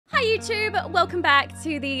Hi YouTube, welcome back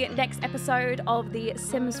to the next episode of the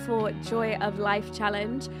Sims 4 Joy of Life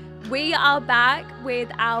Challenge. We are back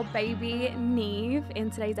with our baby Neve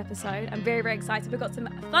in today's episode. I'm very, very excited. We've got some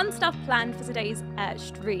fun stuff planned for today's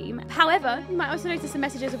stream. However, you might also notice some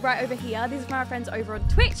messages right over here. These are from our friends over on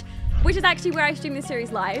Twitch, which is actually where I stream this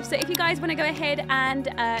series live. So if you guys want to go ahead and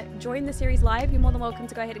join the series live, you're more than welcome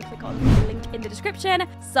to go ahead and click on the link in the description.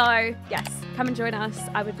 So yes, come and join us.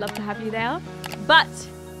 I would love to have you there. But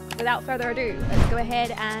without further ado, let's go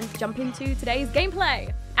ahead and jump into today's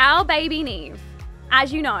gameplay. Our baby Neve,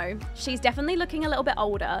 as you know, she's definitely looking a little bit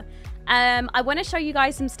older. I want to show you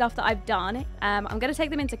guys some stuff that I've done. I'm going to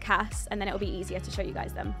take them into CAS and then it'll be easier to show you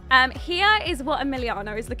guys them. Here is what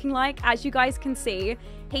Emiliano is looking like. As you guys can see,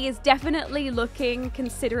 he is definitely looking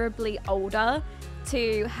considerably older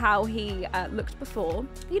to how he looked before.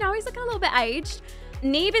 You know, he's looking a little bit aged.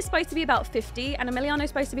 Neve is supposed to be about 50 and Emiliano is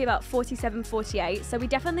supposed to be about 47, 48. So we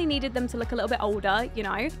definitely needed them to look a little bit older, you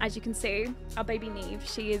know. As you can see, our baby Neve,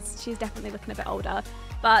 she's definitely looking a bit older.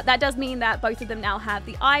 But that does mean that both of them now have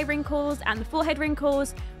the eye wrinkles and the forehead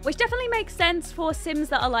wrinkles, which definitely makes sense for Sims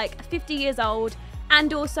that are like 50 years old.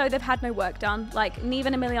 And also they've had no work done. Like Neve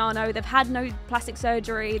and Emiliano, they've had no plastic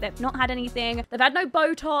surgery. They've not had anything. They've had no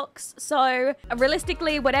Botox. So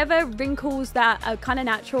realistically, whatever wrinkles that are kind of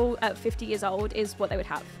natural at 50 years old is what they would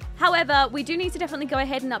have. However, we do need to definitely go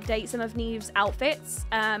ahead and update some of Neve's outfits.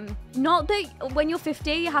 Not that when you're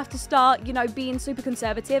 50, you have to start, you know, being super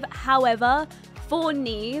conservative. However, for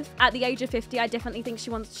Neve, at the age of 50, I definitely think she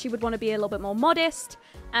would want to be a little bit more modest.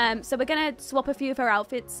 So we're going to swap a few of her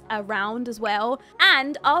outfits around as well.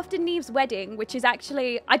 And after Neve's wedding, which is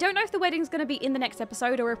actually, I don't know if the wedding's going to be in the next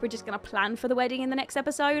episode or if we're just going to plan for the wedding in the next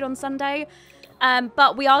episode on Sunday.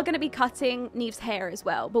 But we are going to be cutting Neve's hair as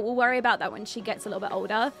well. But we'll worry about that when she gets a little bit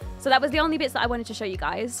older. So that was the only bits that I wanted to show you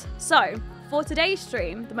guys. So for today's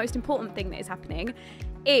stream, the most important thing that is happening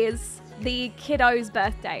is the kiddos'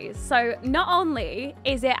 birthdays. So not only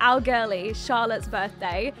is it our girlie Charlotte's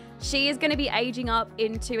birthday, she is going to be aging up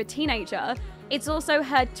into a teenager. It's also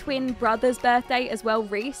her twin brother's birthday as well,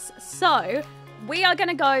 Reese. So we are going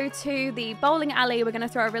to go to the bowling alley. We're going to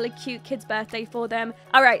throw a really cute kid's birthday for them.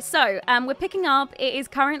 All right, so we're picking up. It is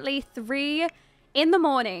currently 3 in the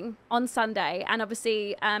morning on Sunday. And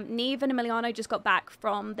obviously, Neve and Emiliano just got back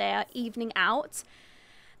from their evening out.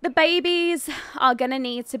 The babies are going to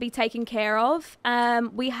need to be taken care of.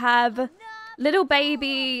 We have little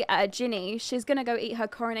baby Ginny. She's going to go eat her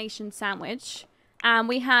coronation sandwich. And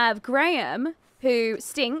we have Graham, who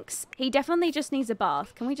stinks. He definitely just needs a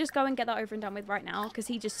bath. Can we just go and get that over and done with right now? Because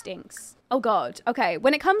he just stinks. Oh, God. Okay.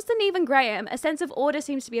 When it comes to Neve and Graham, a sense of order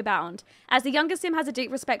seems to be abound, as the younger Sim has a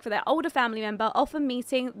deep respect for their older family member, often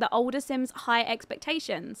meeting the older Sim's high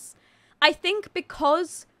expectations. I think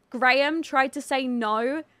because Graham tried to say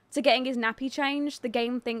no to getting his nappy changed, the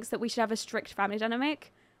game thinks that we should have a strict family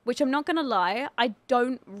dynamic, which I'm not going to lie, I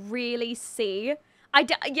don't really see.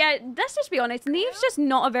 Yeah, let's just be honest. Neve's just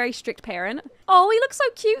not a very strict parent. Oh, he looks so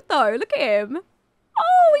cute though. Look at him.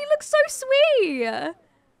 Oh, he looks so sweet.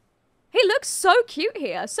 He looks so cute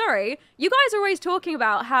here. Sorry. You guys are always talking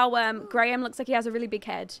about how Graham looks like he has a really big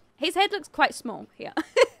head. His head looks quite small here.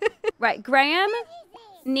 Right, Graham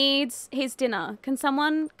needs his dinner. Can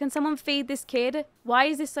someone feed this kid? Why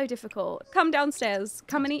is this so difficult? Come downstairs.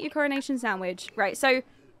 Come and eat your coronation sandwich. Right, so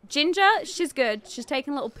Ginger, she's good. She's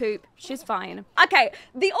taking a little poop. She's fine. Okay,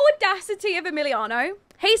 the audacity of Emiliano.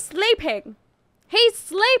 He's sleeping. He's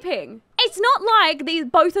sleeping. It's not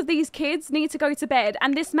like both of these kids need to go to bed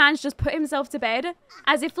and this man's just put himself to bed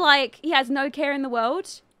as if like he has no care in the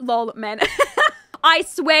world. Lol, men. I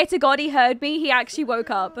swear to God he heard me. He actually woke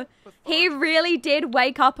up. He really did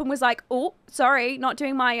wake up and was like, oh, sorry, not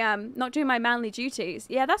doing my manly duties.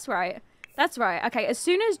 Yeah, that's right. That's right. Okay, as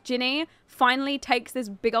soon as Ginny finally takes this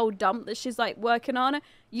big old dump that she's like working on,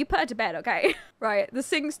 you put her to bed, okay? Right, the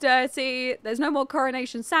sink's dirty. There's no more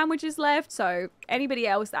coronation sandwiches left. So anybody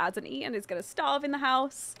else that hasn't eaten is going to starve in the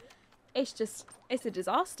house. It's a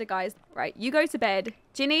disaster, guys. Right, you go to bed.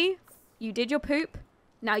 Ginny, you did your poop.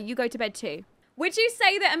 Now you go to bed too. Would you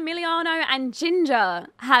say that Emiliano and Ginger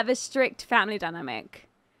have a strict family dynamic?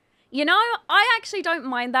 You know, I actually don't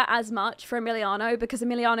mind that as much for Emiliano because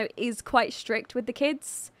Emiliano is quite strict with the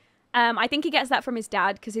kids. I think he gets that from his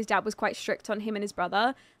dad because his dad was quite strict on him and his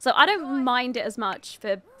brother. So I don't mind it as much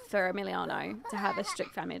for Emiliano to have a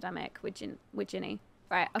strict family dynamic with Ginny.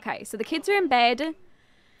 Right, okay, so the kids are in bed.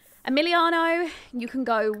 Emiliano, you can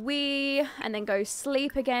go wee and then go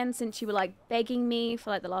sleep again since you were like begging me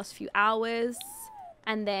for like the last few hours.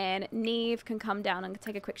 And then Neve can come down and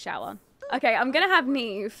take a quick shower. Okay, I'm gonna have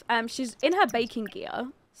Neve. She's in her baking gear.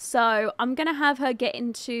 So I'm going to have her get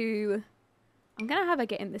into... I'm going to have her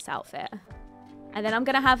get in this outfit. And then I'm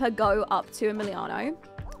going to have her go up to Emiliano.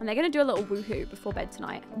 And they're going to do a little woohoo before bed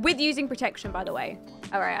tonight. With using protection, by the way.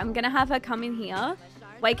 All right, I'm going to have her come in here.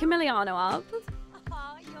 Wake Emiliano up.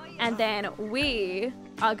 And then we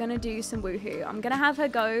are going to do some woohoo. I'm going to have her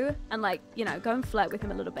go and like, you know, go and flirt with him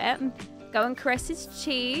a little bit. Go and caress his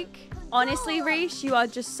cheek. Honestly, Reese, you are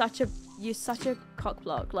just such a... You're such a cock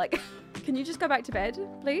block. Like... Can you just go back to bed,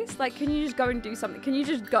 please? Like, can you just go and do something? Can you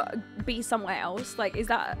just go be somewhere else? Like, is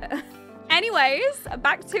that... Anyways,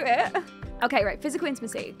 back to it. Okay, right. Physical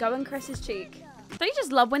intimacy. Go and caress his cheek. Don't you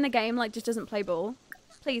just love when the game, like, just doesn't play ball?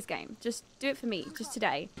 Please, game. Just do it for me. Just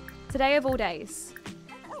today. Today of all days.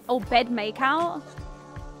 Oh, bed makeout?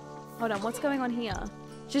 Hold on. What's going on here?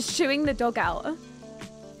 Just shooing the dog out.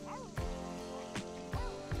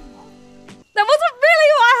 That wasn't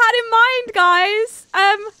really what I had in mind, guys.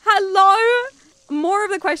 Hello. More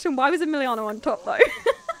of the question, why was Emiliano on top, though?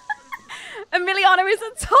 Emiliano is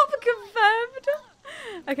on top, confirmed.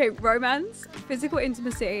 Okay, romance, physical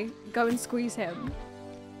intimacy, go and squeeze him.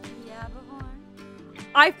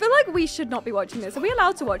 I feel like we should not be watching this. Are we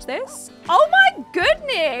allowed to watch this? Oh my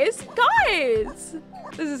goodness, guys.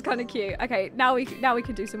 This is kind of cute. Okay, now we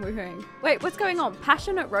can do some woohooing. Wait, what's going on?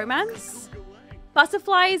 Passionate romance?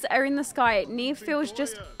 Butterflies are in the sky. Neve feels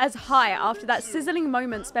just as high after that sizzling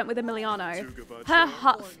moment spent with Emiliano. Her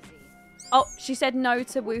huff. Oh, she said no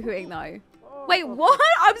to woohooing though. Wait, what?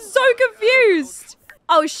 I'm so confused.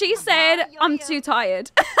 Oh, she said I'm too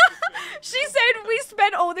tired. She said we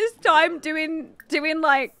spent all this time doing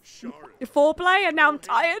like foreplay and now I'm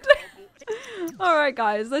tired. All right,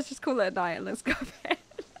 guys, let's just call it a night and let's go to bed.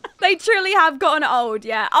 They truly have gotten old,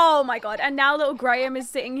 yeah. Oh my god. And now little Graham is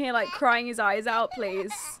sitting here like crying his eyes out,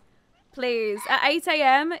 please. Please. At 8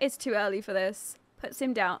 AM, it's too early for this. Puts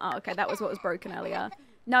him down. Oh, okay, that was what was broken earlier.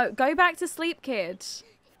 No, go back to sleep, kid.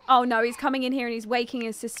 Oh no, he's coming in here and he's waking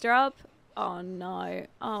his sister up. Oh no.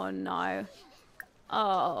 Oh no.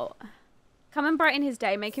 Oh. Come and brighten his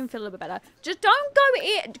day, make him feel a little bit better. Just don't go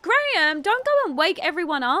in. Graham, don't go and wake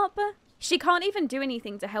everyone up. She can't even do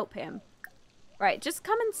anything to help him. Right, just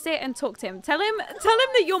come and sit and talk to him. Tell him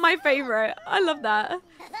that you're my favorite. I love that.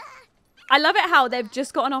 I love it how they've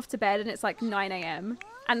just gotten off to bed and it's like 9 AM.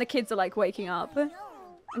 And the kids are like waking up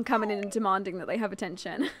and coming in and demanding that they have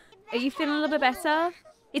attention. Are you feeling a little bit better?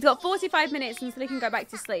 He's got 45 minutes until he can go back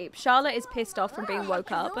to sleep. Charlotte is pissed off from being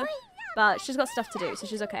woke up, but she's got stuff to do, so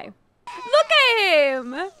she's okay. Look at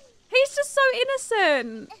him! He's just so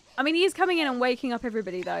innocent. I mean, he's coming in and waking up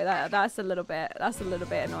everybody though. That's a little bit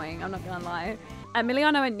annoying. I'm not gonna lie.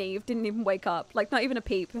 Emiliano and Neve didn't even wake up. Like, not even a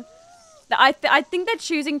peep. I think they're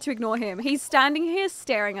choosing to ignore him. He's standing here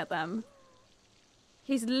staring at them.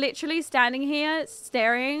 He's literally standing here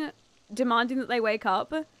staring, demanding that they wake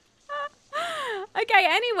up. Okay,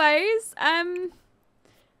 anyways,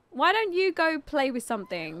 why don't you go play with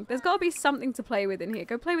something? There's got to be something to play with in here.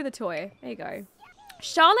 Go play with a toy. There you go.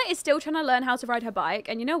 Charlotte is still trying to learn how to ride her bike.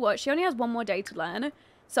 And you know what? She only has one more day to learn.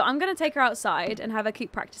 So I'm going to take her outside and have her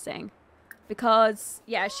keep practicing. Because,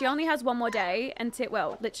 yeah, she only has one more day until,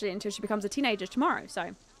 well, literally until she becomes a teenager tomorrow.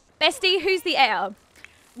 So, bestie, who's the heir?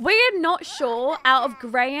 We're not sure out of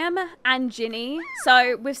Graham and Ginny.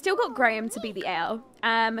 So we've still got Graham to be the heir.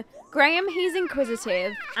 Graham, he's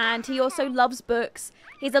inquisitive and he also loves books.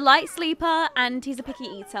 He's a light sleeper and he's a picky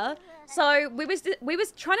eater. So we was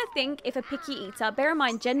trying to think if a picky eater, bear in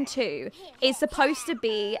mind Gen 2 is supposed to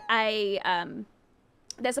be a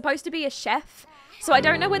they're supposed to be a chef. So I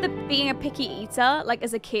don't know whether being a picky eater like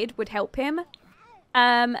as a kid would help him.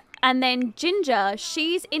 And then Ginger,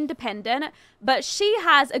 she's independent, but she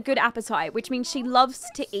has a good appetite, which means she loves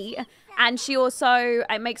to eat and she also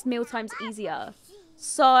makes meal times easier.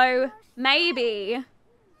 So maybe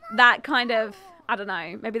that kind of, I don't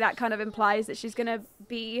know, maybe that kind of implies that she's going to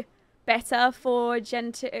be better for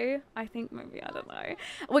Gen 2. I think maybe, I don't know.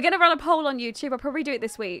 We're going to run a poll on YouTube. I'll probably do it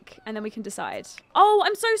this week and then we can decide. Oh,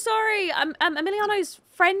 I'm so sorry. Emiliano's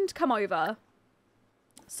friend come over.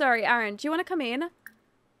 Sorry, Aaron, do you want to come in?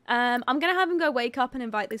 I'm going to have him go wake up and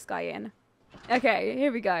invite this guy in. Okay,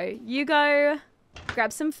 here we go. You go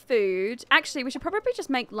grab some food. Actually, we should probably just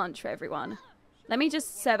make lunch for everyone. Let me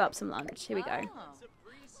just serve up some lunch. Here we go.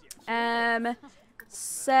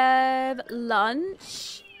 Serve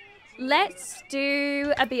lunch. Let's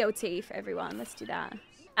do a BLT for everyone. Let's do that.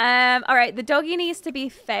 All right, the doggy needs to be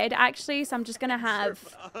fed, actually, so I'm just going to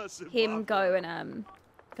have him go and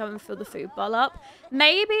fill the food bowl up.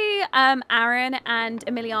 Maybe Aaron and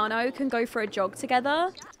Emiliano can go for a jog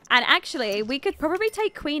together And actually, we could probably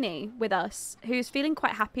take Queenie with us, who's feeling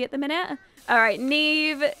quite happy at the minute. All right,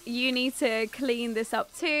 Neve, you need to clean this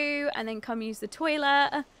up too, and then come use the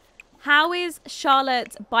toilet. How is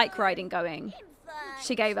Charlotte's bike riding going?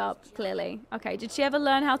 She gave up, clearly. Okay, did she ever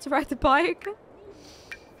learn how to ride the bike?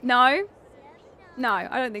 No? No,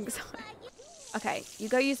 I don't think so. Okay, you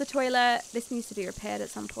go use the toilet. This needs to be repaired at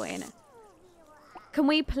some point. Can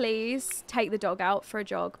we please take the dog out for a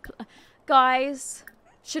jog? Guys,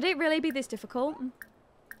 should it really be this difficult?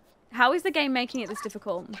 How is the game making it this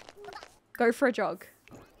difficult? Go for a jog.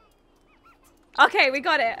 Okay, we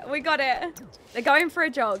got it. We got it. They're going for a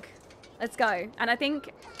jog. Let's go. And I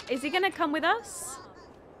think, is he going to come with us?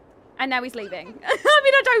 And now he's leaving. I mean,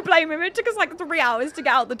 I don't blame him. It took us like 3 hours to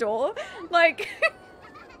get out the door. Like,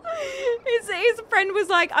 his friend was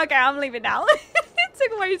like, okay, I'm leaving now. It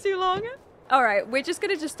took way too long. All right, we're just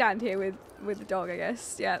going to just stand here with the dog, I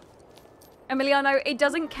guess. Yeah. Emiliano, it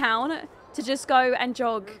doesn't count to just go and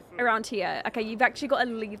jog around here. Okay, you've actually got to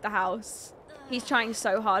leave the house. He's trying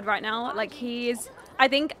so hard right now. Like, I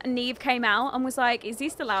think Neve came out and was like, is he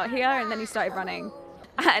still out here? And then he started running.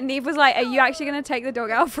 And Neve was like, are you actually going to take the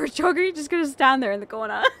dog out for a jog, or are you just going to stand there in the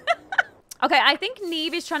corner? Okay, I think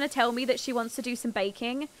Neve is trying to tell me that she wants to do some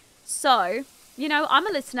baking. So, you know, I'm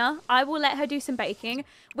a listener. I will let her do some baking.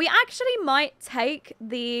 We actually might take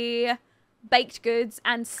the baked goods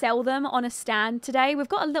and sell them on a stand today. We've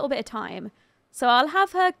got a little bit of time. So I'll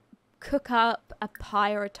have her cook up a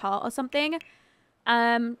pie or a tart or something.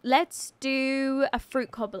 Let's do a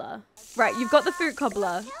fruit cobbler. Right, you've got the fruit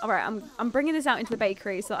cobbler. All right, I'm bringing this out into the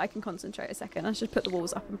bakery so that I can concentrate a second. I should put the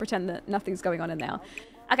walls up and pretend that nothing's going on in there.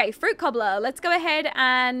 Okay, fruit cobbler. Let's go ahead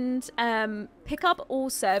and pick up all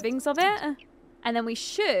servings of it. And then we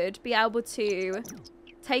should be able to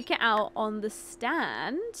take it out on the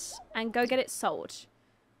stand and go get it sold.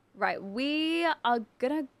 Right, we are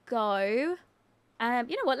gonna go.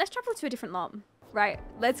 You know what? Let's travel to a different lot. Right,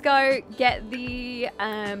 let's go get the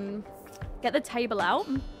table out.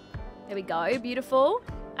 There we go, beautiful.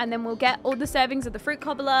 And then we'll get all the servings of the fruit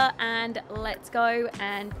cobbler and let's go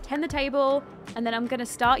and tend the table. And then I'm gonna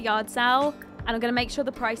start yard sale and I'm gonna make sure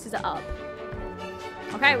the prices are up.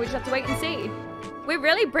 Okay, we just have to wait and see. We're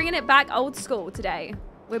really bringing it back old school today.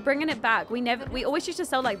 We're bringing it back. We always used to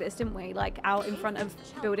sell like this, didn't we? Like out in front of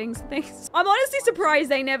buildings and things. I'm honestly surprised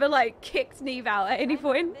they never like kicked Neve out at any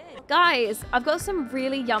point. Guys, I've got some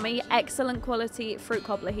really yummy, excellent quality fruit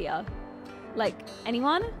cobbler here. Like,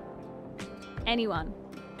 anyone? Anyone?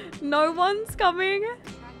 No one's coming.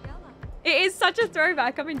 It is such a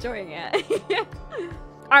throwback. I'm enjoying it. Yeah.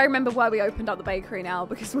 I remember why we opened up the bakery now,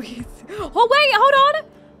 because we... Oh, wait, hold on.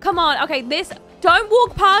 Come on. Okay, don't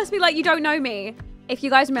walk past me like you don't know me. If you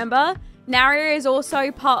guys remember, Naria is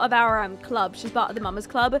also part of our club. She's part of the Mamas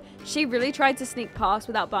Club. She really tried to sneak past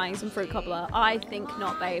without buying some fruit cobbler. I think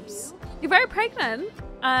not, babes. You're very pregnant.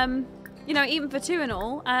 You know, even for 2 and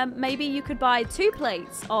all. Maybe you could buy 2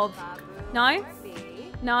 plates of... No?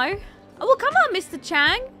 No? Oh, well, come on, Mr.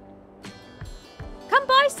 Chang. Come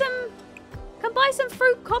buy some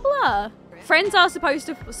fruit cobbler. Friends are supposed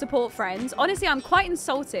to support friends. Honestly, I'm quite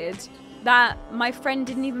insulted that my friend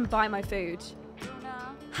didn't even buy my food.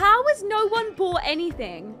 How has no one bought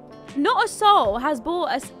anything? Not a soul has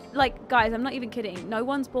bought us. Like, guys, I'm not even kidding. No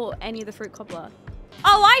one's bought any of the fruit cobbler.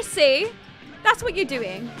 Oh, I see. That's what you're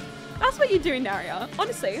doing. That's what you're doing, Naria.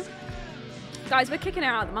 Honestly. Guys, we're kicking her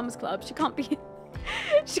out of the Mamas Club. She can't be...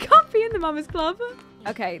 she can't be in the Mamas Club.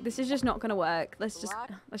 Okay, this is just not going to work. Let's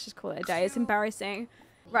just call it a day. It's embarrassing.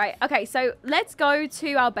 Right, okay, so let's go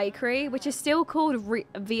to our bakery, which is still called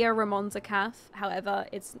Via Ramonza Caf. However,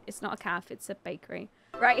 it's not a caf, it's a bakery.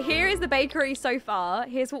 Right, here is the bakery so far.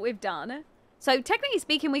 Here's what we've done. So technically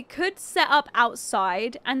speaking, we could set up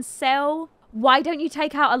outside and sell. Why don't you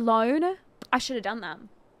take out a loan? I should have done that.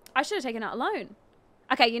 I should have taken out a loan.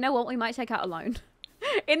 Okay, you know what? We might take out a loan.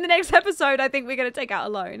 In the next episode, I think we're going to take out a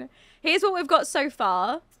loan. Here's what we've got so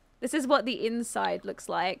far. This is what the inside looks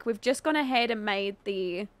like. We've just gone ahead and made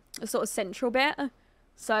the sort of central bit.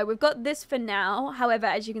 So we've got this for now. However,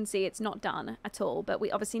 as you can see, it's not done at all. But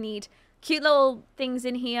we obviously need cute little things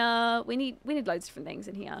in here. We need loads of different things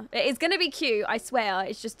in here. It's going to be cute, I swear.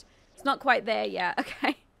 It's just, it's not quite there yet.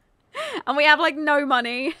 Okay. And we have like no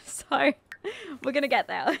money. So we're going to get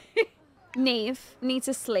there. Neve needs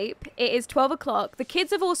to sleep. It is 12 o'clock. The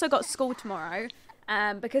kids have also got school tomorrow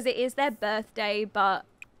because it is their birthday, but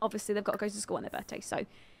obviously they've got to go to school on their birthday. So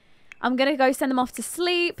I'm going to go send them off to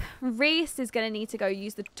sleep. Reese is going to need to go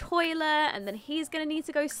use the toilet and then he's going to need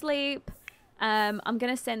to go sleep. I'm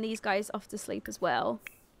going to send these guys off to sleep as well.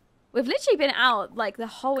 We've literally been out like the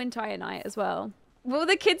whole entire night as well. Will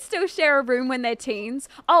the kids still share a room when they're teens?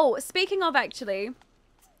 Oh, speaking of actually,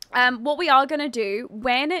 what we are going to do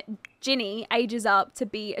when Ginny ages up to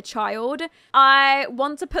be a child, I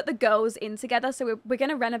want to put the girls in together. So we're going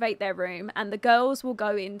to renovate their room, and the girls will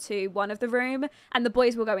go into one of the room and the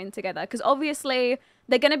boys will go in together. Because obviously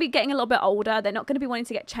they're going to be getting a little bit older. They're not going to be wanting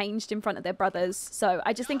to get changed in front of their brothers. So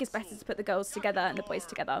I just think it's better to put the girls together and the boys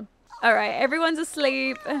together. All right, everyone's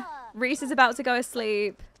asleep. Reese is about to go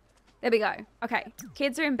asleep. There we go. Okay,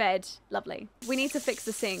 kids are in bed. Lovely. We need to fix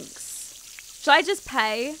the sinks. Should I just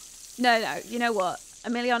pay? No, you know what?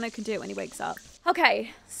 Emiliano can do it when he wakes up.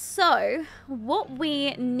 Okay, so what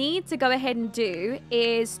we need to go ahead and do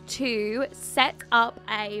is to set up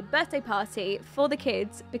a birthday party for the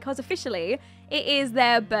kids, because officially it is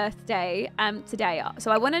their birthday today. So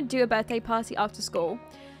I want to do a birthday party after school.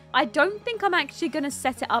 I don't think I'm actually going to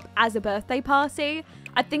set it up as a birthday party.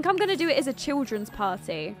 I think I'm going to do it as a children's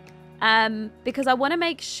party. Because I want to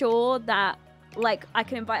make sure that, like, I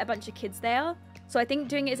can invite a bunch of kids there. So I think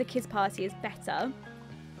doing it as a kids party is better.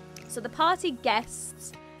 So the party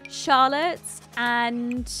guests, Charlotte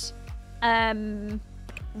and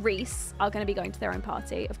Reese, are going to be going to their own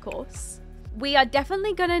party, of course. We are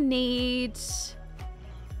definitely going to need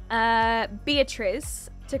Beatrice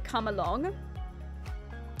to come along.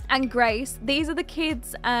 And Grace. These are the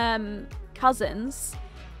kids' cousins.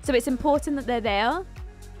 So it's important that they're there.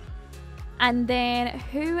 And then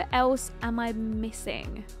who else am I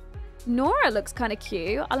missing? Nora looks kind of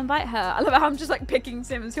cute. I'll invite her. I love how I'm just like picking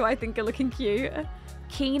Sims who I think are looking cute.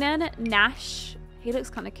 Keenan Nash. He looks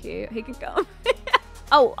kind of cute. He can come.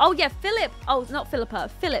 oh yeah, Philip. Oh, not Philippa.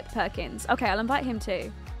 Philip Perkins. Okay, I'll invite him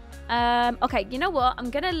too. Okay, you know what? I'm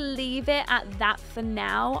going to leave it at that for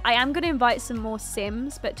now. I am going to invite some more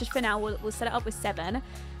Sims, but just for now, we'll set it up with 7.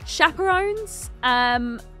 Chaperones.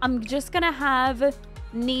 I'm just going to have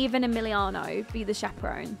Neve and Emiliano be the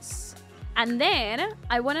chaperones. And then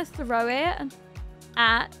I want to throw it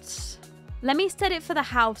at... Let me set it for the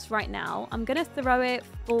house right now. I'm going to throw it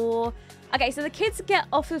for... Okay, so the kids get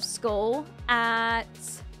off of school at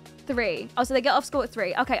 3. Oh, so they get off school at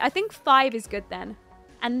 3. Okay, I think 5 is good then.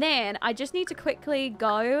 And then I just need to quickly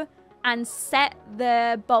go and set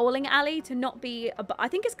the bowling alley to not be a bar. I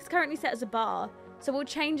think it's currently set as a bar. So we'll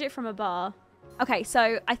change it from a bar. Okay,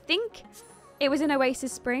 so I think it was in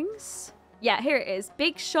Oasis Springs. Yeah, here it is.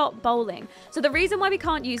 Big Shot Bowling. So the reason why we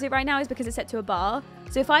can't use it right now is because it's set to a bar.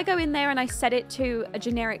 So if I go in there and I set it to a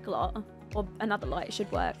generic lot, or another lot, it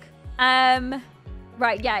should work.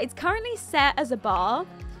 Right, yeah, it's currently set as a bar.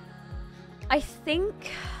 I think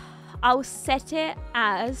I'll set it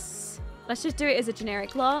as... Let's just do it as a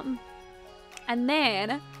generic lot. And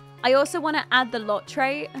then I also want to add the lot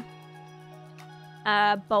trait.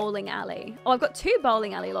 Bowling alley. Oh, I've got 2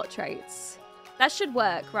 bowling alley lot traits. That should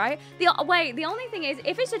work, right? Wait, the only thing is,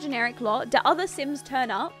 if it's a generic lot, do other Sims turn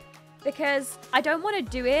up? Because I don't want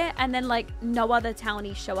to do it and then, like, no other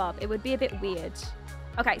townies show up. It would be a bit weird.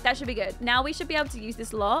 Okay, that should be good. Now we should be able to use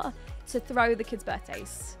this lot to throw the kids'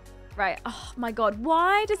 birthdays. Right. Oh, my God.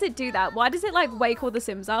 Why does it do that? Why does it, like, wake all the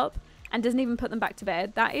Sims up and doesn't even put them back to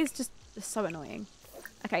bed? That is just so annoying.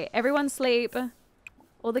 Okay, everyone sleep.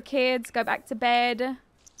 All the kids go back to bed.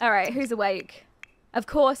 All right, who's awake? Of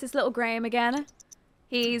course, it's little Graham again.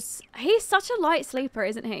 He's such a light sleeper,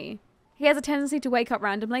 isn't he? He has a tendency to wake up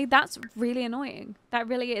randomly. That's really annoying. That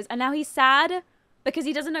really is. And now he's sad because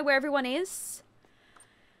he doesn't know where everyone is.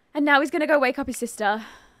 And now he's going to go wake up his sister.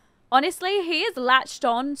 Honestly, he is latched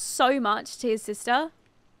on so much to his sister.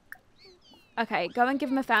 Okay, go and give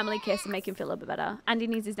him a family kiss and make him feel a bit better. And he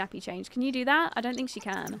needs his nappy changed. Can you do that? I don't think she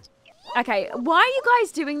can. Okay, why are you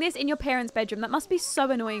guys doing this in your parents' bedroom? That must be so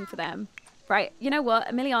annoying for them. Right, you know what?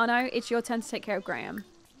 Emiliano, it's your turn to take care of Graham.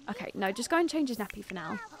 Okay, no, just go and change his nappy for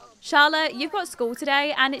now. Charlotte, you've got school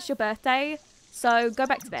today and it's your birthday. So go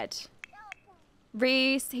back to bed.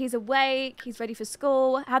 Reese, he's awake. He's ready for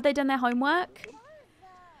school. Have they done their homework?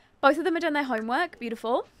 Both of them have done their homework.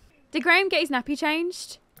 Beautiful. Did Graham get his nappy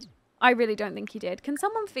changed? I really don't think he did. Can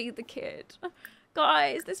someone feed the kid?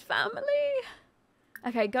 Guys, this family.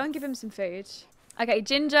 Okay, go and give him some food. Okay,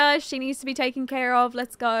 Ginger, she needs to be taken care of.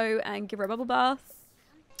 Let's go and give her a bubble bath.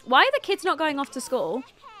 Why are the kids not going off to school?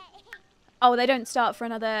 Oh, they don't start for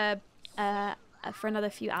another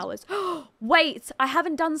few hours. Wait, I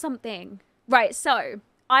haven't done something. Right, so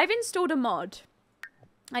I've installed a mod.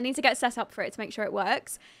 I need to get set up for it to make sure it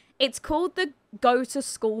works. It's called the Go to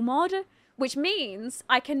School mod, which means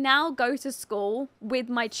I can now go to school with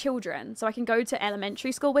my children. So I can go to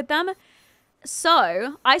elementary school with them.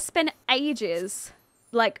 So I spent ages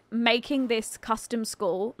like making this custom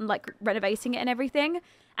school, like renovating it and everything.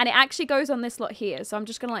 And it actually goes on this lot here. So I'm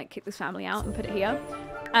just going to like kick this family out and put it here.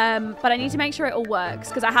 But I need to make sure it all works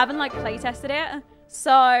because I haven't like play tested it.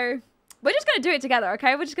 So we're just going to do it together,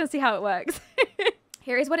 okay? We're just going to see how it works.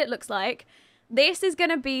 Here is what it looks like. This is going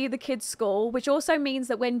to be the kids' school, which also means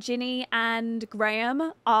that when Ginny and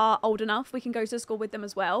Graham are old enough, we can go to school with them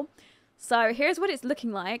as well. So here's what it's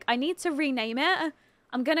looking like. I need to rename it.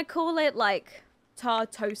 I'm going to call it like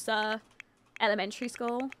Tartosa Elementary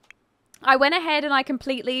School. I went ahead and I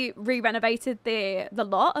completely re-renovated the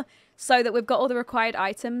lot so that we've got all the required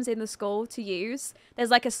items in the school to use.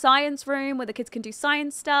 There's like a science room where the kids can do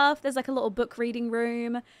science stuff. There's like a little book reading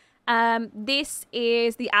room. This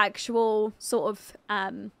is the actual sort of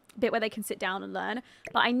bit where they can sit down and learn.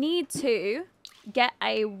 But I need to get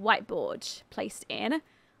a whiteboard placed in.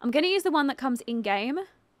 I'm going to use the one that comes in-game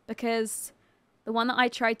because the one that I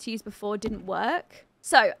tried to use before didn't work.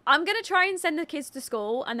 So I'm going to try and send the kids to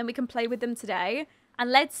school and then we can play with them today.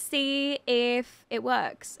 And let's see if it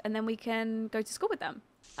works. And then we can go to school with them.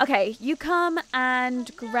 Okay, you come and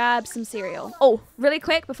grab some cereal. Oh, really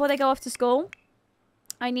quick before they go off to school.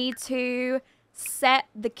 I need to set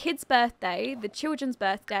the kids' birthday, the children's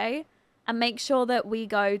birthday, and make sure that we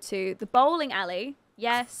go to the bowling alley.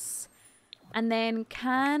 Yes. And then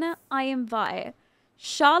can I invite...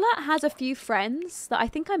 Charlotte has a few friends that I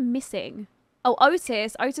think I'm missing. Oh,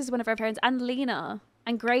 Otis. Otis is one of her friends. And Lena.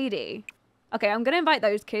 And Grady. Okay, I'm going to invite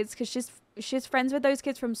those kids because she's friends with those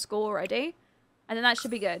kids from school already. And then that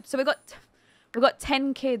should be good. So we've got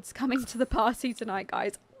 10 kids coming to the party tonight,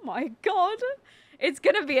 guys. Oh my God. It's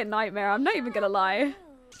going to be a nightmare. I'm not even going to lie.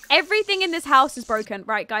 Everything in this house is broken.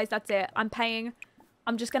 Right, guys, that's it. I'm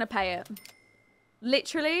just going to pay it.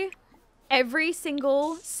 Literally, every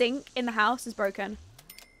single sink in the house is broken.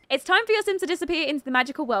 It's time for your Sims to disappear into the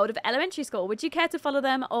magical world of elementary school. Would you care to follow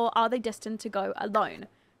them or are they destined to go alone?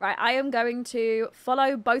 Right, I am going to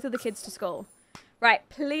follow both of the kids to school. Right,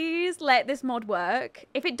 please let this mod work.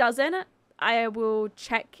 If it doesn't, I will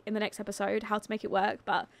check in the next episode how to make it work,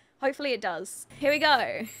 but hopefully it does. Here we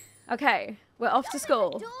go. Okay, we're off to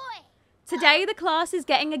school. Today the class is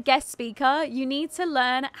getting a guest speaker. You need to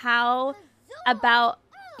learn how about...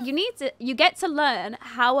 You get to learn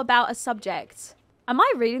how about a subject. Am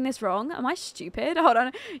I reading this wrong? Am I stupid? Hold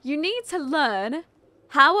on. You need to learn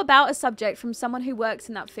how about a subject from someone who works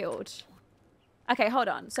in that field. Okay, hold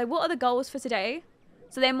on. So what are the goals for today?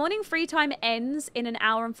 So their morning free time ends in 1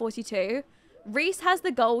 hour and 42. Reese has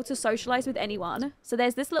the goal to socialize with anyone. So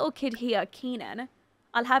there's this little kid here, Keenan.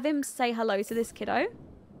 I'll have him say hello to this kiddo.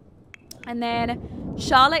 And then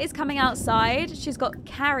Charlotte is coming outside. She's got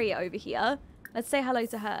Carrie over here. Let's say hello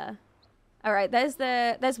to her. All right,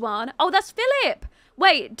 there's one. Oh, that's Philip.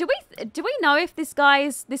 Wait, do we know if this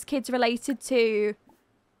kid's related to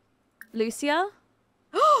Lucia?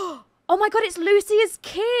 Oh my God, it's Lucia's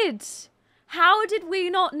kid. How did we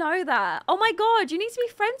not know that? Oh my God, you need to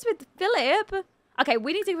be friends with Philip. Okay,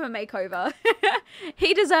 we need to give him a makeover.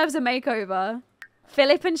 He deserves a makeover.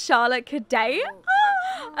 Philip and Charlotte could date?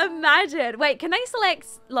 Imagine. Wait, can they select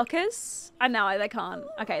lockers? I know they can't.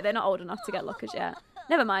 Okay, they're not old enough to get lockers yet.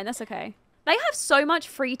 Never mind, that's okay. They have so much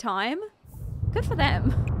free time. Good for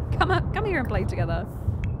them. Come here and play together.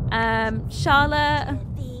 Charlotte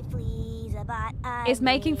is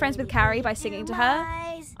making friends with Carrie by singing to her.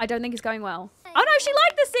 I don't think it's going well. Oh no, she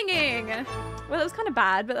liked the singing. Well, it was kind of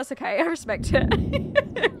bad, but that's okay. I respect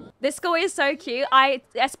it. This school is so cute. I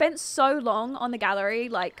spent so long on the gallery,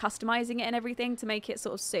 like customizing it and everything to make it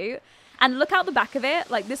sort of suit. And look out the back of it.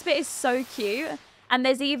 Like this bit is so cute. And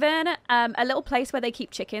there's even a little place where they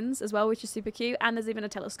keep chickens as well, which is super cute. And there's even a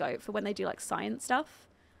telescope for when they do like science stuff.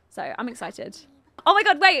 So I'm excited. Oh my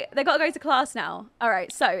God, wait, they got to go to class now. All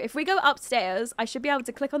right, so if we go upstairs, I should be able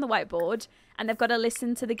to click on the whiteboard and they've got to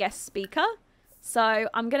listen to the guest speaker. So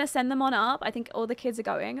I'm going to send them on up. I think all the kids are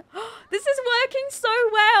going. This is working so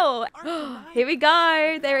well. Here we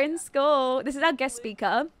go. They're in school. This is our guest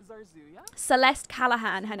speaker. Celeste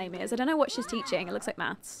Callahan, her name is. I don't know what she's teaching. It looks like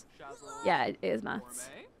maths. Yeah, it is maths.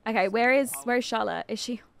 Okay, where is Charlotte? Is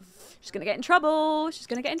she? She's going to get in trouble. She's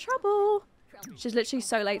going to get in trouble. She's literally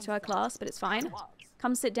so late to her class, but it's fine.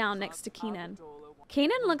 Come sit down next to Keenan.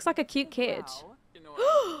 Keenan looks like a cute kid.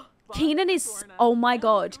 Keenan is, oh my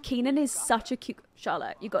God, Keenan is such a cute,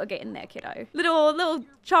 Charlotte, you got to get in there, kiddo. Little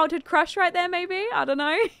childhood crush right there, maybe? I don't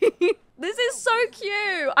know. This is so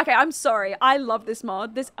cute. Okay, I'm sorry. I love this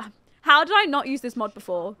mod. How did I not use this mod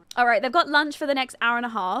before? All right, they've got lunch for the next hour and a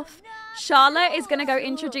half. Charlotte is going to go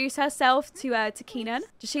introduce herself to Keenan.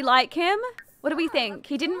 Does she like him? What do we think?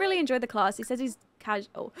 He didn't really enjoy the class. He says he's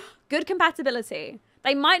casual. Good compatibility.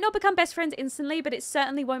 They might not become best friends instantly, but it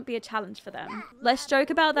certainly won't be a challenge for them. Let's joke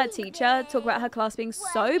about that teacher, talk about her class being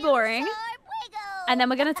so boring. And then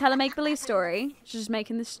we're going to tell a make-believe story. She's just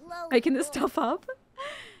making this stuff up.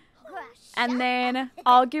 And then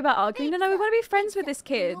argue about arguing. No, we want to be friends with this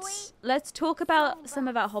kid. Let's talk about some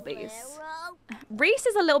of our hobbies. Reese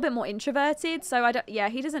is a little bit more introverted, so yeah,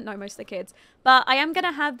 he doesn't know most of the kids. But I am going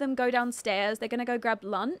to have them go downstairs. They're going to go grab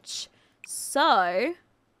lunch. So,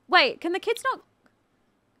 wait, can the kids not...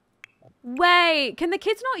 Wait, can the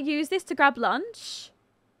kids not use this to grab lunch?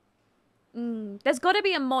 There's got to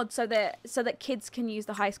be a mod so that kids can use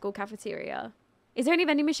the high school cafeteria. Is there any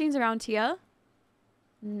vending machines around here?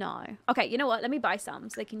 No. Okay, you know what? Let me buy some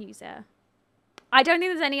so they can use it. I don't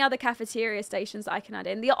think there's any other cafeteria stations that I can add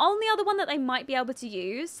in. The only other one that they might be able to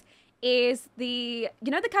use is the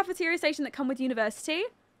cafeteria station that come with university?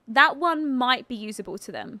 That one might be usable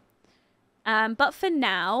to them. But for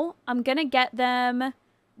now, I'm going to get them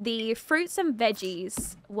the fruits and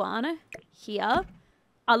veggies one here.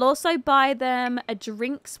 I'll also buy them a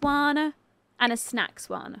drinks one and a snacks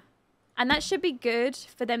one. And that should be good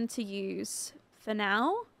for them to use for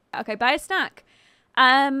now. Okay, buy a snack.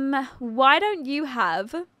 Why don't you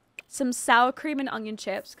have some sour cream and onion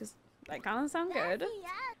chips? Because they kind of sound good.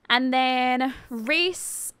 And then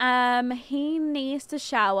Reese, he needs to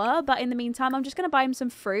shower. But in the meantime, I'm just going to buy him some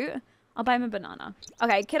fruit. I'll buy him a banana.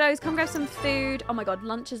 Okay, kiddos, come grab some food. Oh my god,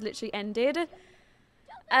 lunch has literally ended.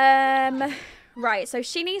 Right, so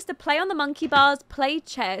she needs to play on the monkey bars, play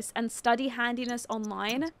chess, and study handiness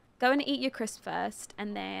online. Go and eat your crisp first,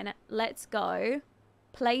 and then let's go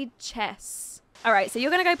play chess. All right, so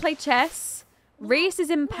you're going to go play chess. Reese is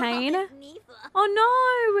in pain.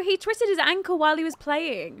 Oh no, he twisted his ankle while he was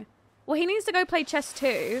playing. Well, he needs to go play chess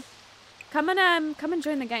too. Come and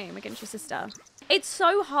join the game against your sister. It's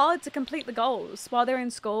so hard to complete the goals while they're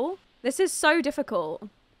in school. This is so difficult.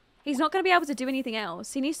 He's not going to be able to do anything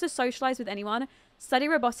else. He needs to socialize with anyone, study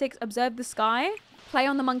robotics, observe the sky, play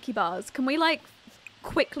on the monkey bars. Can we like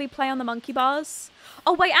quickly play on the monkey bars?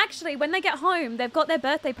 Oh wait, actually, when they get home, they've got their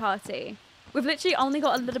birthday party. We've literally only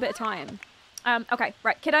got a little bit of time. Okay,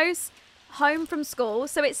 right, kiddos, home from school.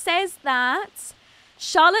 So it says that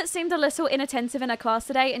Charlotte seemed a little inattentive in her class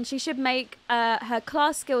today, and she should make her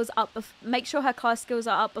class skills up. Make sure her class skills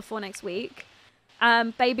are up before next week.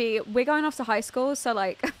 Baby, we're going off to high school, so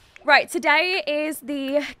like... Right, today is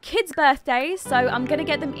the kids' birthday, so I'm gonna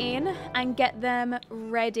get them in and get them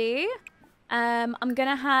ready. I'm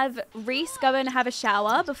gonna have Reese go and have a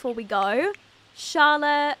shower before we go.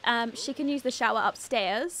 Charlotte, she can use the shower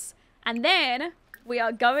upstairs. And then we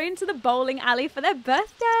are going to the bowling alley for their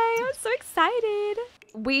birthday. I'm so excited.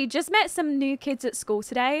 We just met some new kids at school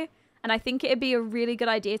today, and I think it'd be a really good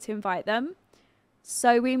idea to invite them.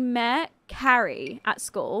 So we met Carrie at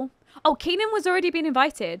school. Oh, Keenan was already been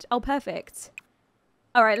invited. Oh, perfect.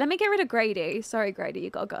 All right, let me get rid of Grady. Sorry, Grady, you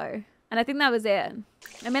gotta go. And I think that was it.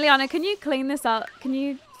 Emiliana, can you clean this up? Can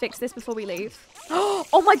you fix this before we leave?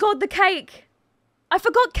 Oh my God, the cake. I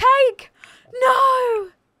forgot cake. No.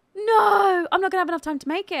 No, I'm not gonna have enough time to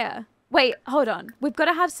make it. Wait, hold on. We've got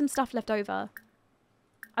to have some stuff left over.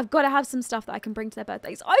 I've got to have some stuff that I can bring to their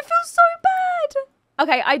birthdays. I feel so bad.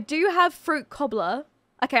 Okay, I do have fruit cobbler.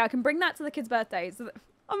 Okay, I can bring that to the kids' birthdays.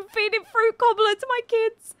 I'm feeding fruit cobbler to my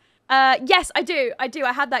kids. Yes, I do.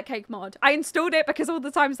 I have that cake mod. I installed it because all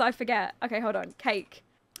the times I forget. Okay, hold on. Cake.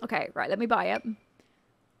 Okay, right, let me buy it.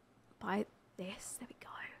 Buy this. There we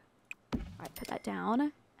go. Right, put that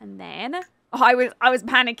down. And then... Oh, I was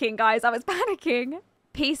panicking, guys. I was panicking.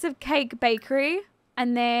 Piece of cake bakery.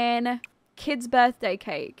 And then kids' birthday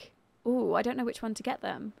cake. Ooh, I don't know which one to get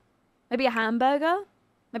them. Maybe a hamburger?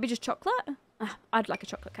 Maybe just chocolate? I'd like a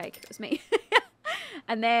chocolate cake if it was me.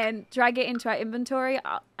 And then drag it into our inventory.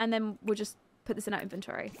 And then we'll just put this in our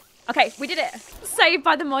inventory. Okay, we did it. Saved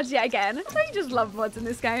by the mods yet again. I just love mods in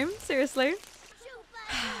this game. Seriously.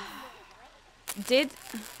 Did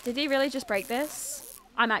he really just break this?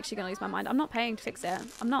 I'm actually going to lose my mind. I'm not paying to fix it.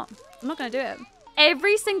 I'm not going to do it.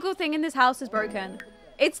 Every single thing in this house is broken.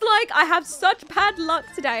 It's like I have such bad luck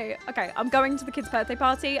today. Okay, I'm going to the kids' birthday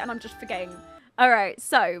party and I'm just forgetting. All right,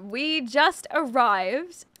 so we just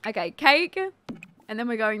arrived. Okay, cake. And then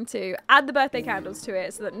we're going to add the birthday candles to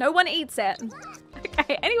it so that no one eats it.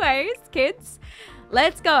 Okay, anyways, kids,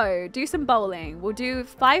 let's go do some bowling. We'll do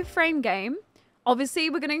 5-frame game. Obviously,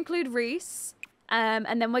 we're going to include Reese.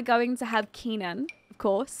 And then we're going to have Keenan, of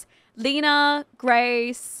course. Lena,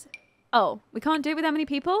 Grace. Oh, we can't do it with that many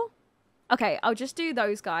people? Okay, I'll just do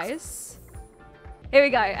those guys. Here we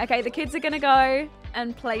go. Okay, the kids are going to go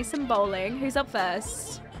and play some bowling. Who's up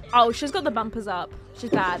first? Oh, she's got the bumpers up. She's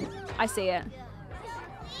bad. I see it.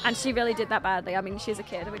 And she really did that badly. I mean, she's a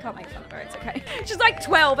kid and we can't make fun of her. It's okay. She's like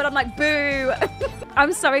 12 and I'm like, boo.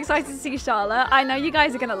 I'm so excited to see Charlotte. I know you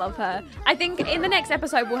guys are going to love her. I think in the next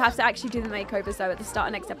episode, we'll have to actually do the makeovers though at the start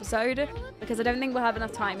of next episode because I don't think we'll have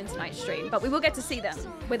enough time in tonight's stream, but we will get to see them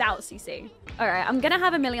without CC. All right, I'm going to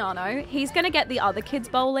have Emiliano. He's going to get the other kids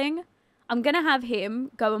bowling. I'm going to have him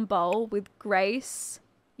go and bowl with Grace.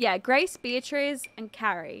 Yeah, Grace, Beatrice, and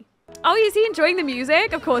Carrie. Oh, is he enjoying the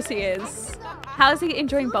music? Of course he is. How's he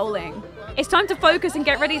enjoying bowling? It's time to focus and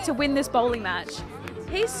get ready to win this bowling match.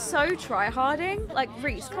 He's so try-harding. Like,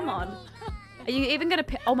 Reese, come on. Are you even gonna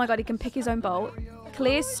pick? Oh my God, he can pick his own bowl.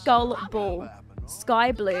 Clear skull ball.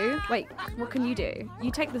 Sky blue. Wait, what can you do? You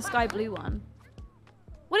take the sky blue one.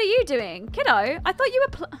 What are you doing? Kiddo, I thought you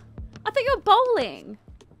were bowling.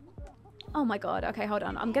 Oh my God, okay, hold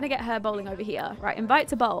on. I'm gonna get her bowling over here. Right, invite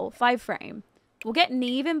to bowl, 5 frame. We'll get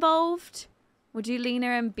Neve involved. We'll do Lena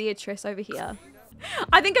and Beatrice over here.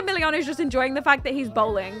 I think Emiliano's just enjoying the fact that he's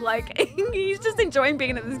bowling. Like, he's just enjoying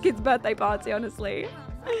being at this kid's birthday party, honestly.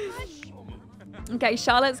 Okay,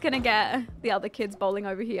 Charlotte's gonna get the other kids bowling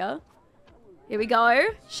over here. Here we go.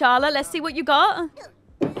 Charlotte, let's see what you got.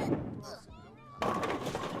 What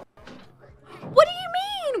do you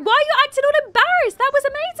mean? Why are you acting all embarrassed? That was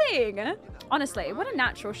amazing. Honestly, what a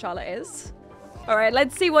natural Charlotte is. All right,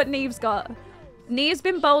 let's see what Neve's got. Neve's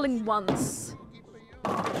been bowling once.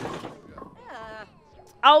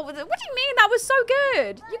 Oh, what do you mean? That was so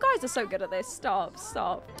good. You guys are so good at this. Stop,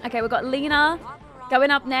 stop. Okay, we've got Lena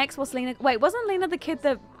going up next. What's Lena? Wait, wasn't Lena the kid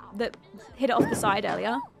that hit it off the side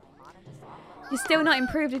earlier? You're still not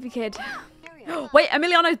improved if you kid. Wait,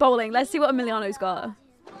 Emiliano's bowling. Let's see what Emiliano's got.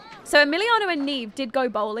 So Emiliano and Neve did go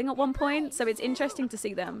bowling at one point, so it's interesting to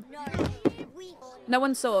see them. No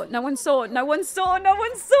one saw. No one saw. No one saw. No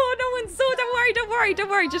one saw. No one saw. Don't worry. Don't worry. Don't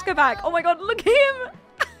worry. Just go back. Oh my God. Look at him.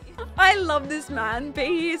 I love this man, but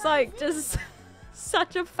he's like just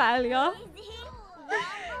such a failure.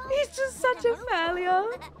 He's just such a failure.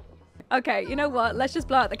 Okay, you know what? Let's just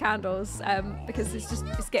blow out the candles because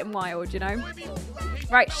it's getting wild, you know?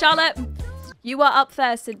 Right, Charlotte, you are up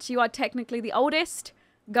first since you are technically the oldest.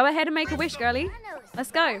 Go ahead and make a wish, girlie.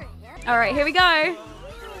 Let's go. All right, here we go.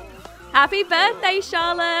 Happy birthday,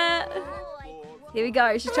 Charlotte. Here we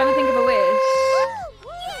go. She's trying to think of a wish.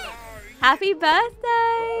 Happy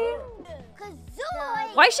birthday.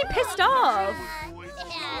 Why is she pissed off?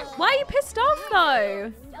 Why are you pissed off,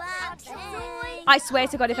 though? I swear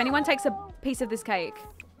to God, if anyone takes a piece of this cake.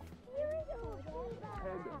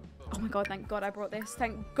 Oh my God, thank God I brought this.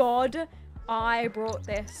 Thank God I brought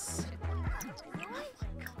this.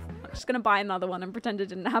 I'm just going to buy another one and pretend it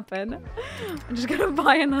didn't happen. I'm just going to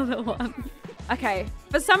buy another one. Okay.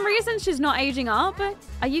 For some reason, she's not aging up.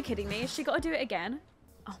 Are you kidding me? Has she got to do it again?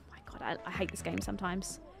 Oh my God, I hate this game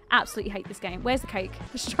sometimes. Absolutely hate this game. Where's the cake?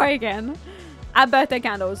 Let's try again. Add birthday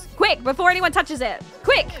candles. Quick, before anyone touches it.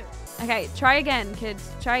 Quick. Okay, try again, kids.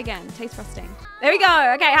 Try again. Taste frosting. There we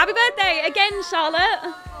go. Okay, happy birthday again,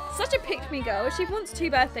 Charlotte. Such a pick-me girl. She wants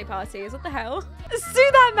 2 birthday parties. What the hell? Sue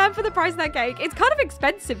that man for the price of that cake. It's kind of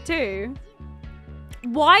expensive too.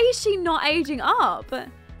 Why is she not aging up?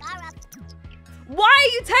 Why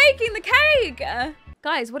are you taking the cake?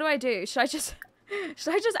 Guys, what do I do? Should I just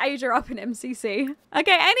age her up in MCC?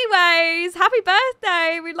 Okay, anyways, happy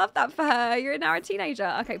birthday. We love that for her. You're now a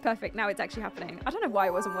teenager. Okay, perfect. Now it's actually happening. I don't know why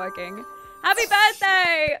it wasn't working. Happy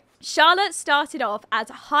birthday. Charlotte started off as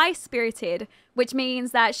high-spirited, which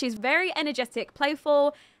means that she's very energetic,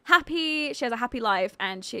 playful, happy. She has a happy life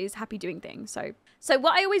and she's happy doing things. So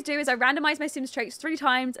what I always do is I randomize my Sims traits 3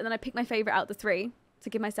 times and then I pick my favorite out of the 3 to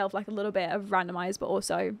give myself like a little bit of randomized, but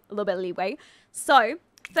also a little bit of leeway. So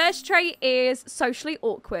first trait is socially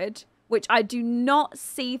awkward, which I do not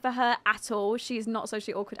see for her at all. She's not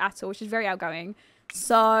socially awkward at all. She's very outgoing.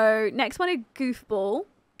 So next one is goofball.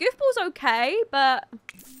 Goofball's okay, but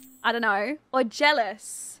I don't know. Or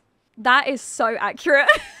jealous. That is so accurate.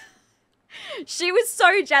 She was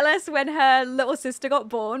so jealous when her little sister got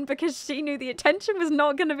born because she knew the attention was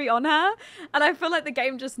not going to be on her. And I feel like the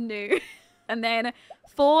game just knew. And then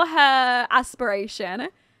for her aspiration,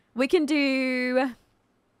 we can do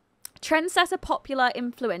trendsetter, popular,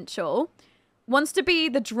 influential. Wants to be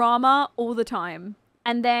the drama all the time.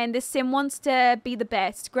 And then this sim wants to be the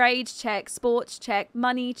best. Grades check, sports check,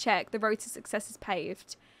 money check. The road to success is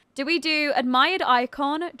paved. Do we do admired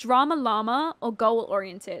icon, drama llama, or goal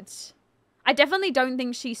oriented? I definitely don't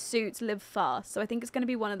think she suits live fast. So I think it's going to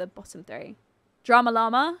be one of the bottom 3. Drama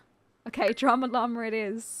llama. Okay, drama llama it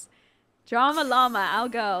is. Drama llama, our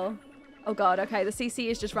girl. Oh God, okay, the CC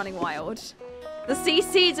is just running wild. The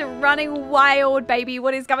CC's running wild, baby.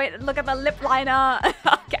 What is going? Look at the lip liner.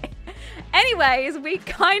 Okay. Anyways, we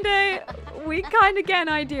kind of get an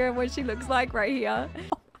idea of what she looks like right here.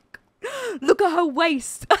 Oh my God. Look at her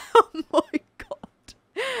waist. Oh my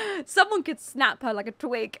God. Someone could snap her like a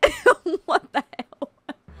twig. What the hell?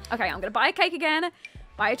 Okay, I'm gonna buy a cake again.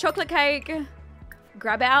 Buy a chocolate cake.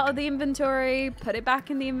 Grab it out of the inventory. Put it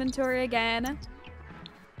back in the inventory again.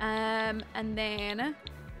 And then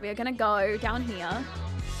we're gonna go down here.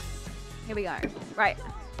 Here we go. Right.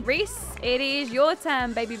 Reese, it is your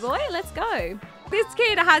turn, baby boy. Let's go. This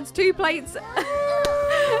kid has 2 plates.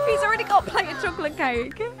 He's already got a plate of chocolate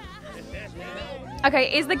cake.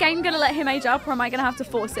 Okay, is the game going to let him age up, or am I going to have to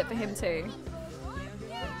force it for him too?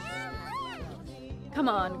 Come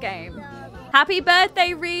on, game. Happy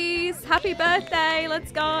birthday, Reese. Happy birthday.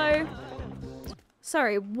 Let's go.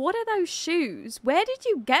 Sorry, what are those shoes? Where did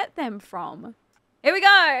you get them from? Here we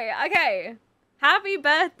go. Okay. Happy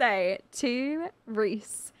birthday to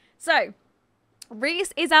Reese. So,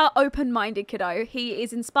 Reese is our open-minded kiddo. He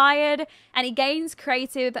is inspired and he gains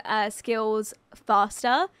creative skills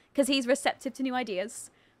faster because he's receptive to new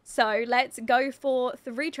ideas. So, let's go for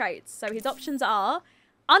 3 traits. So, his options are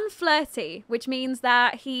unflirty, which means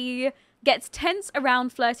that he gets tense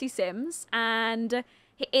around flirty sims and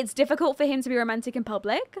it's difficult for him to be romantic in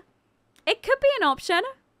public. It could be an option.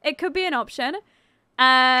 It could be an option.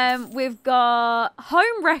 We've got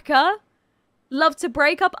home wrecker. Love to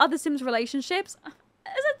break up other sims' relationships. As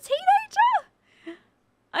a teenager?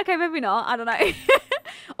 Okay, maybe not. I don't know.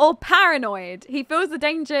 Or paranoid. He feels the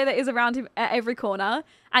danger that is around him at every corner.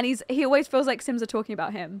 And he always feels like sims are talking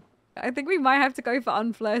about him. I think we might have to go for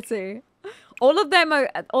unflirty. All of them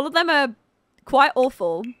are quite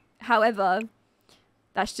awful. However,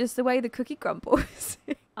 that's just the way the cookie crumbles.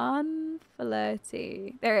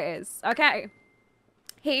 Unflirty. There it is. Okay.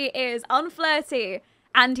 He is unflirty.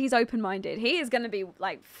 And he's open-minded. He is going to be,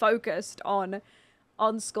 like, focused on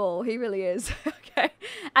school. He really is. Okay.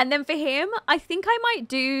 And then for him, I think I might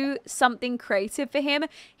do something creative for him.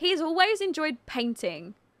 He's always enjoyed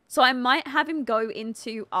painting. So I might have him go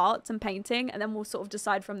into art and painting. And then we'll sort of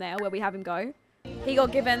decide from there where we have him go. He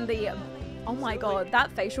got given the... Oh, my God.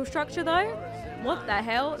 That facial structure, though. What the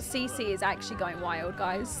hell? CC is actually going wild,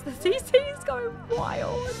 guys. The CC is going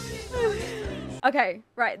wild. Okay,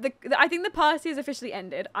 right. I think the party has officially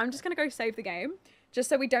ended. I'm just going to go save the game just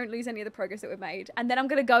so we don't lose any of the progress that we've made. And then I'm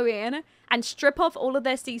going to go in and strip off all of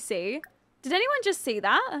their CC. Did anyone just see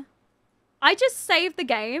that? I just saved the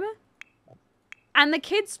game and the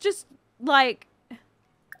kids just, like,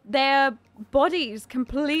 their bodies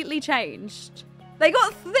completely changed. They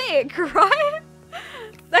got thick, right?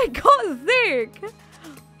 They got thick.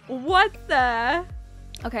 What the?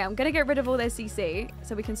 Okay, I'm going to get rid of all their CC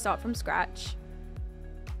so we can start from scratch.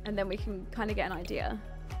 And then we can kind of get an idea.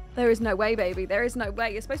 There is no way, baby. There is no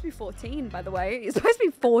way. You're supposed to be 14, by the way. You're supposed to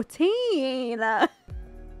be 14.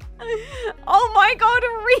 Oh my God,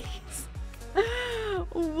 Reese.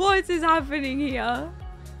 What is happening here?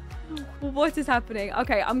 What is happening?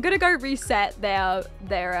 Okay, I'm going to go reset their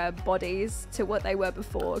bodies to what they were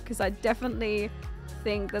before. Because I definitely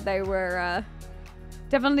think that they were...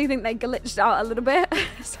 Definitely think they glitched out a little bit.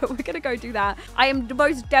 So we're going to go do that. I am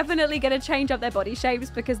most definitely going to change up their body shapes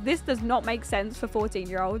because this does not make sense for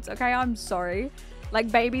 14-year-olds. Okay, I'm sorry.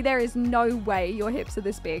 Like, baby, there is no way your hips are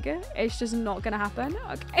this big. It's just not going to happen.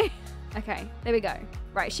 Okay. Okay, there we go.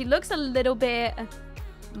 Right, she looks a little bit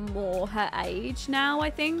more her age now, I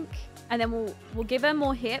think. And then we'll give her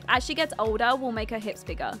more hip. As she gets older, we'll make her hips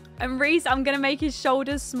bigger. And Reese, I'm going to make his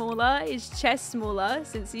shoulders smaller, his chest smaller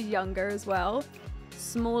since he's younger as well.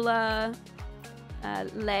 Smaller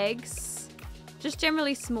legs, just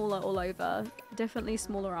generally smaller all over. Definitely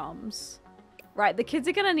smaller arms. Right, the kids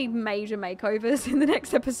are gonna need major makeovers in the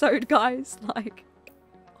next episode, guys. Like,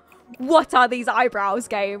 what are these eyebrows,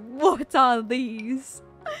 game? What are these?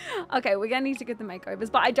 Okay, we're gonna need to get the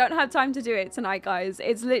makeovers, but I don't have time to do it tonight, guys.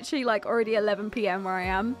 It's literally like already 11 PM where I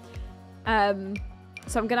am.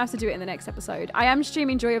 So I'm gonna have to do it in the next episode. I am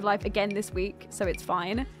streaming Joy of Life again this week, so it's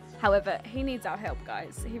fine. However, he needs our help,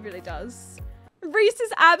 guys. He really does. Reese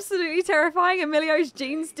is absolutely terrifying. Emilio's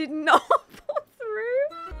jeans did not fall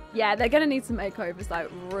through. Yeah, they're going to need some makeovers, like,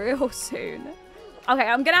 real soon. Okay,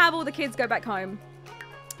 I'm going to have all the kids go back home.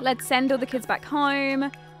 Let's send all the kids back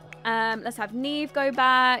home. Let's have Neve go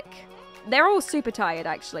back. They're all super tired,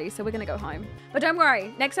 actually, so we're going to go home. But don't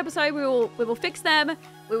worry. Next episode, we will fix them.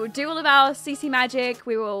 We will do all of our CC magic.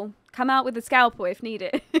 We will come out with a scalpel if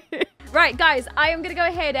needed. Right, guys, I am going to go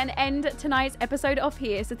ahead and end tonight's episode off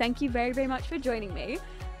here. So thank you very, very much for joining me.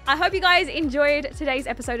 I hope you guys enjoyed today's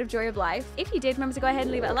episode of Joy of Life. If you did, remember to go ahead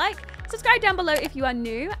and leave it a like. Subscribe down below if you are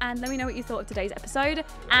new, and let me know what you thought of today's episode.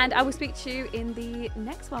 And I will speak to you in the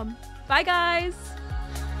next one. Bye, guys.